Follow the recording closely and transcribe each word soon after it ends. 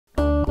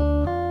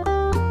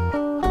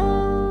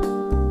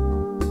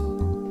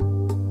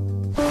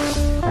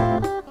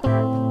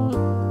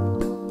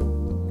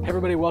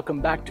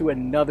welcome back to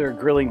another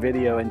grilling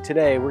video, and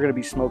today we're going to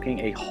be smoking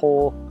a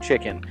whole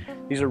chicken.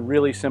 These are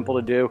really simple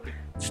to do.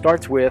 It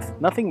starts with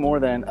nothing more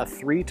than a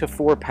 3 to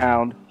 4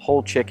 pound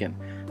whole chicken.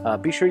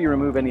 Be sure you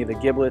remove any of the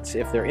giblets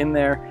if they're in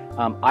there.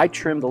 I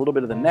trimmed a little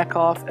bit of the neck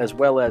off as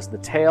well as the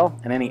tail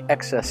and any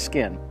excess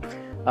skin.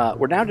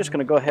 We're now just going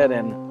to go ahead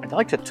and I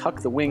like to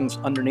tuck the wings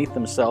underneath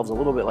themselves a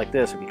little bit like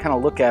this. If you kind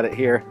of look at it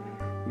here,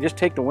 you just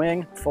take the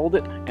wing, fold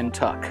it, and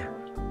tuck.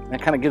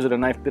 That kind of gives it a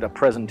nice bit of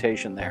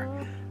presentation there.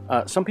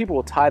 Some people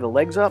will tie the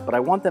legs up, but I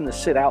want them to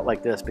sit out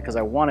like this because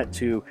I want it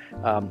to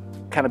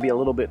kind of be a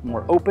little bit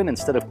more open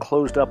instead of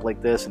closed up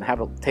like this and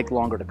have it take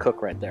longer to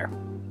cook right there.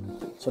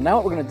 So now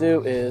what we're going to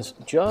do is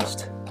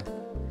just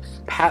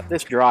pat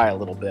this dry a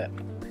little bit.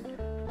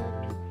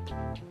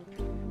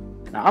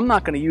 Now I'm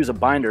not going to use a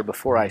binder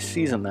before I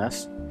season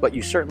this, but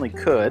you certainly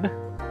could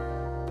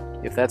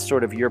if that's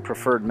sort of your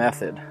preferred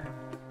method.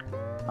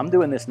 I'm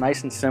doing this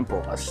nice and simple.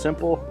 A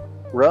simple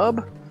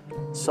rub.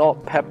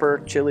 Salt,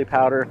 pepper, chili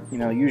powder,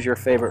 use your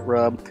favorite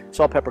rub.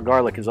 Salt, pepper,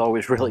 garlic is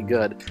always really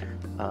good.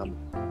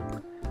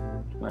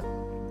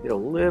 Get a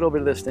little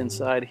bit of this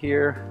inside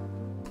here.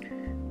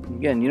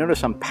 Again, you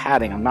notice I'm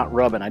patting, I'm not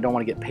rubbing. I don't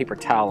want to get paper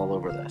towel all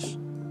over this.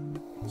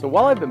 So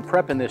while I've been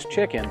prepping this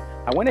chicken,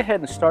 I went ahead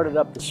and started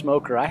up the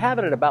smoker. I have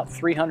it at about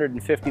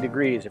 350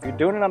 degrees. If you're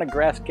doing it on a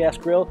gas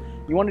grill,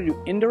 you want to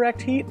do indirect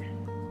heat,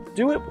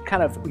 do it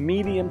kind of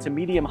medium to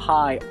medium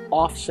high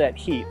offset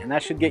heat, and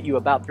that should get you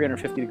about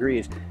 350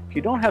 degrees. If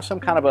you don't have some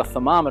kind of a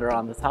thermometer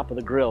on the top of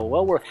the grill,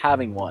 well worth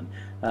having one.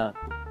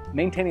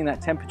 Maintaining that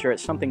temperature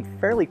at something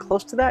fairly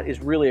close to that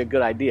is really a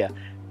good idea.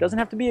 It doesn't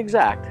have to be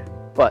exact,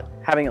 but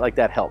having it like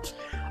that helps.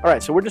 All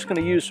right, so we're just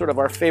going to use sort of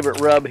our favorite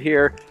rub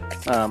here.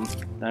 I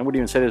wouldn't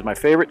even say this is my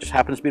favorite, just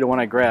happens to be the one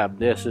I grabbed.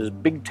 This is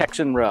Big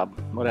Texan Rub,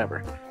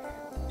 whatever.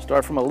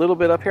 Start from a little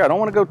bit up here. I don't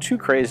want to go too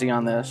crazy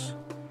on this,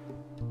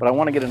 but I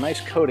want to get a nice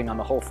coating on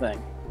the whole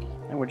thing.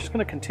 And we're just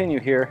going to continue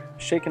here,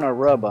 shaking our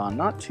rub on.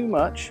 Not too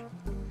much,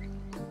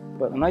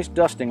 but a nice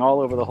dusting all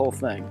over the whole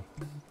thing.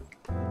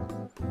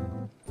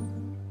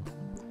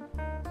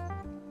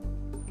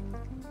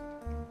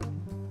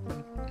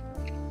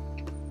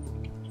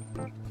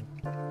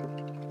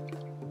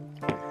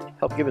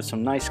 Help give it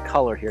some nice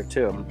color here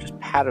too. Just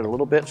pat it a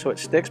little bit so it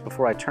sticks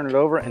before I turn it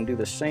over, and do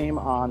the same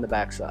on the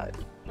back side.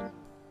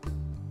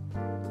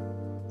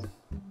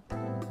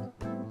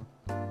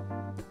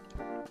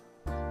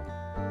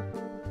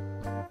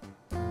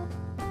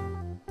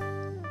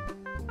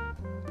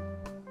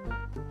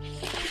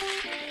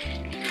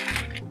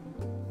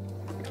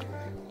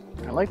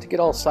 I like to get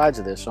all sides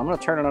of this, so I'm going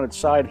to turn it on its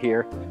side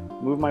here,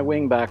 move my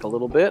wing back a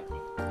little bit,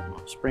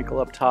 sprinkle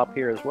up top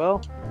here as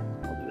well.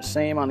 I'll do the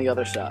same on the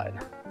other side.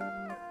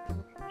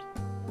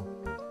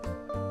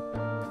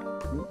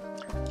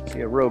 See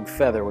a rogue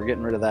feather, we're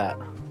getting rid of that.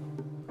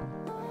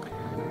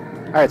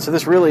 Alright, so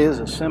this really is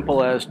as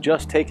simple as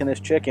just taking this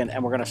chicken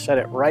and we're going to set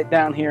it right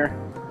down here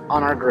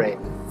on our grate,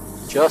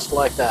 just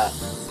like that.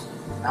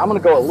 Now I'm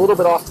going to go a little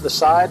bit off to the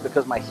side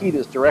because my heat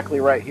is directly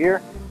right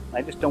here.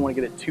 I just don't want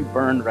to get it too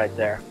burned right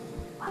there.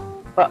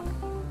 But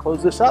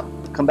close this up,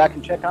 come back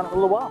and check on it in a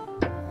little while.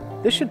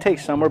 This should take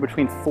somewhere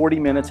between 40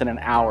 minutes and an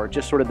hour,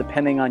 just sort of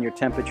depending on your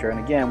temperature. And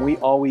again, we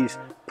always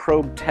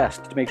probe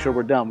test to make sure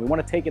we're done. We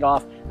want to take it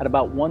off at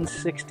about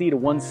 160 to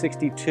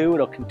 162.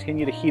 It'll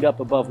continue to heat up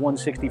above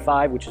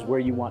 165, which is where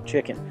you want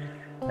chicken.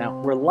 Now,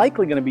 we're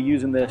likely going to be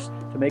using this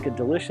to make a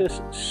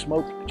delicious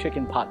smoked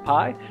chicken pot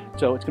pie.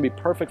 So it's going to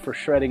be perfect for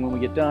shredding when we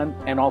get done,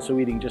 and also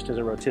eating just as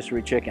a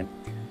rotisserie chicken.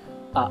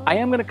 I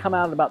am going to come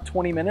out in about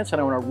 20 minutes,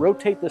 and I want to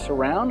rotate this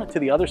around to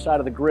the other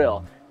side of the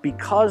grill.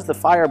 Because the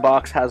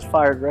firebox has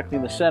fire directly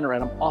in the center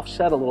and I'm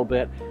offset a little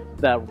bit,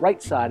 the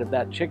right side of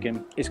that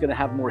chicken is going to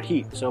have more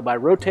heat. So by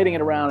rotating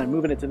it around and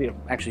moving it to the,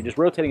 actually just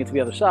rotating it to the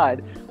other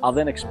side, I'll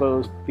then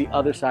expose the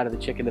other side of the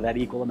chicken to that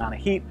equal amount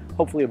of heat,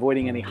 hopefully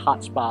avoiding any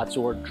hot spots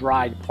or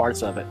dried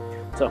parts of it.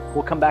 So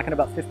we'll come back in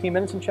about 15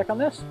 minutes and check on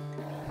this.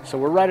 So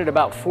we're right at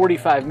about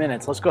 45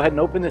 minutes. Let's go ahead and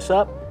open this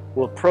up.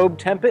 We'll probe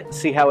temp it,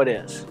 see how it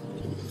is.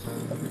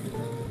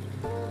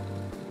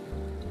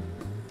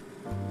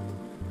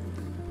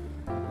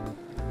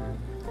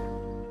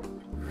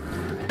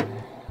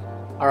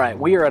 All right,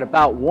 we are at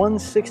about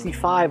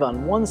 165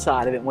 on one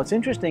side of it. And what's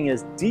interesting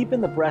is deep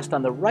in the breast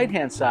on the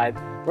right-hand side,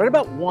 we're at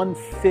about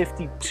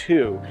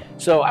 152.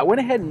 So I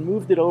went ahead and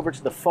moved it over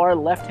to the far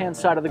left-hand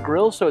side of the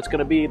grill, so it's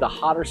gonna be the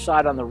hotter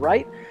side on the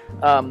right.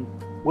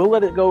 We'll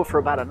let it go for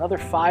about another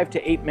 5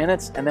 to 8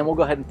 minutes, and then we'll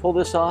go ahead and pull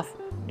this off,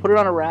 put it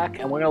on a rack,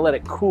 and we're gonna let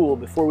it cool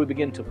before we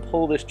begin to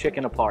pull this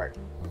chicken apart.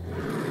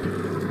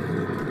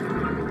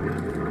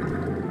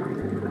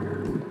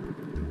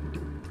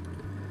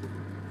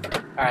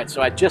 All right,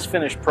 so I just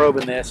finished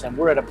probing this, and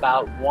we're at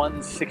about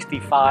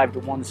 165 to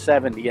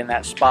 170 in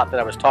that spot that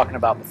I was talking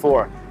about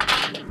before.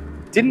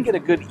 Didn't get a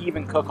good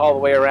even cook all the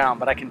way around,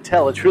 but I can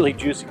tell it's really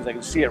juicy because I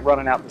can see it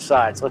running out the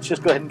side. So let's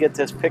just go ahead and get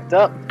this picked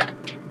up,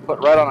 put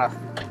right on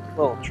a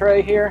little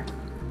tray here.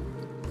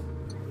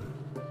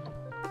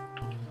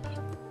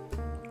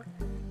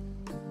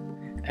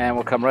 And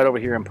we'll come right over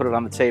here and put it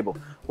on the table.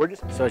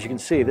 So as you can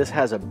see, this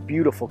has a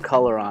beautiful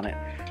color on it,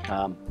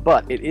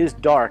 but it is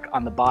dark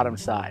on the bottom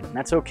side. And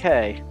that's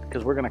okay,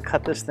 because we're going to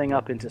cut this thing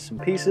up into some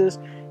pieces,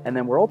 and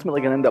then we're ultimately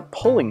going to end up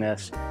pulling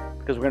this,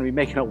 because we're going to be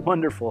making a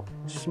wonderful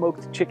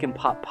smoked chicken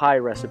pot pie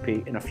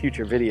recipe in a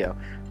future video.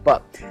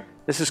 But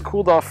this is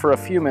cooled off for a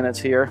few minutes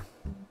here,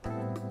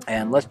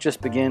 and let's just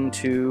begin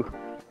to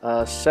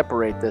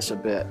separate this a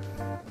bit.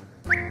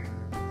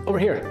 Over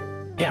here.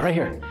 Yeah, right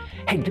here.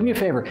 Hey, do me a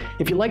favor.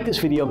 If you like this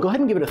video, go ahead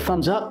and give it a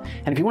thumbs up.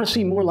 And if you want to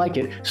see more like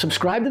it,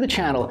 subscribe to the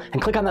channel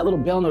and click on that little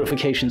bell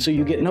notification so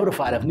you get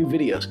notified of new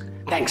videos.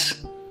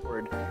 Thanks.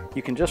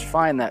 You can just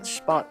find that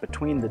spot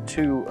between the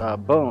two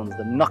bones,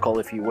 the knuckle,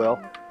 if you will,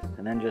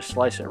 and then just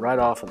slice it right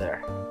off of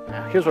there.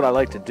 Now, here's what I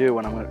like to do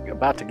when I'm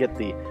about to get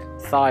the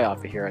thigh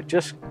off of here. I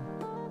just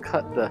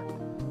cut the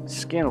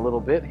skin a little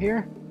bit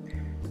here,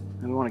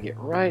 and we want to get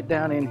right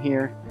down in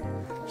here.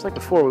 Just like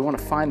before, we want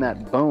to find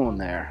that bone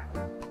there.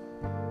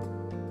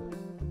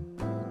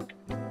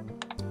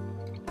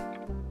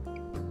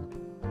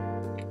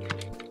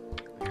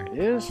 There it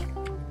is.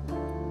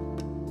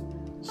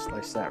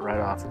 Slice that right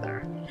off of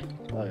there.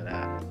 Look at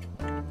that.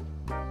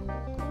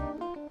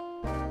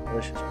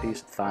 Delicious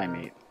piece of thigh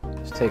meat.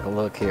 Just take a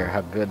look here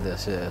how good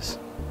this is.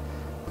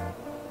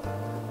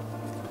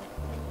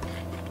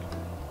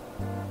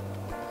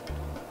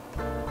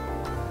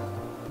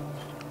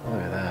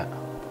 Look at that.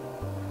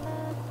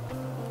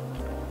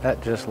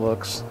 That just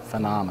looks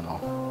phenomenal.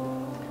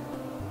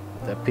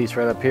 That piece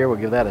right up here, we'll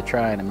give that a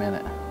try in a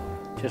minute.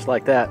 Just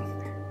like that,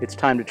 it's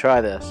time to try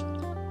this.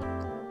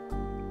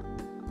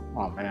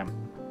 Oh man.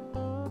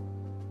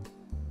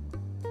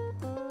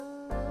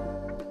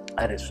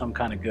 That is some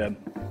kind of good.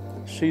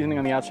 Seasoning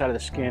on the outside of the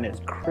skin, it's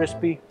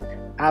crispy,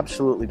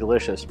 absolutely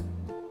delicious.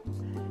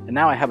 And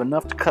now I have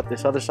enough to cut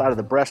this other side of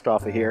the breast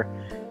off of here,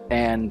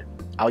 and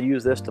I'll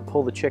use this to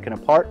pull the chicken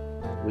apart.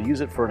 We'll use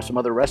it for some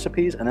other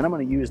recipes, and then I'm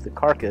going to use the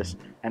carcass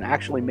and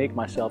actually make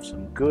myself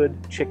some good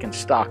chicken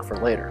stock for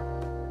later.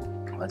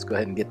 Let's go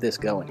ahead and get this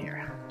going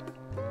here.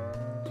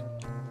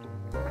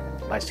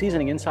 By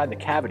seasoning inside the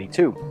cavity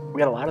too, we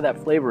got a lot of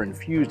that flavor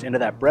infused into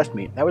that breast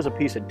meat. That was a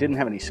piece that didn't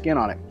have any skin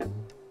on it.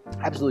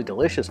 Absolutely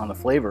delicious on the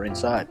flavor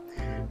inside.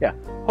 Yeah,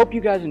 hope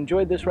you guys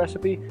enjoyed this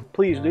recipe.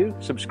 Please do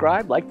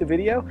subscribe, like the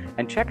video,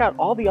 and check out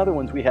all the other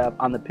ones we have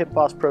on the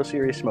PitBoss Pro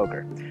Series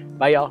smoker.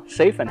 Bye y'all,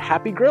 safe and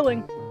happy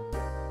grilling.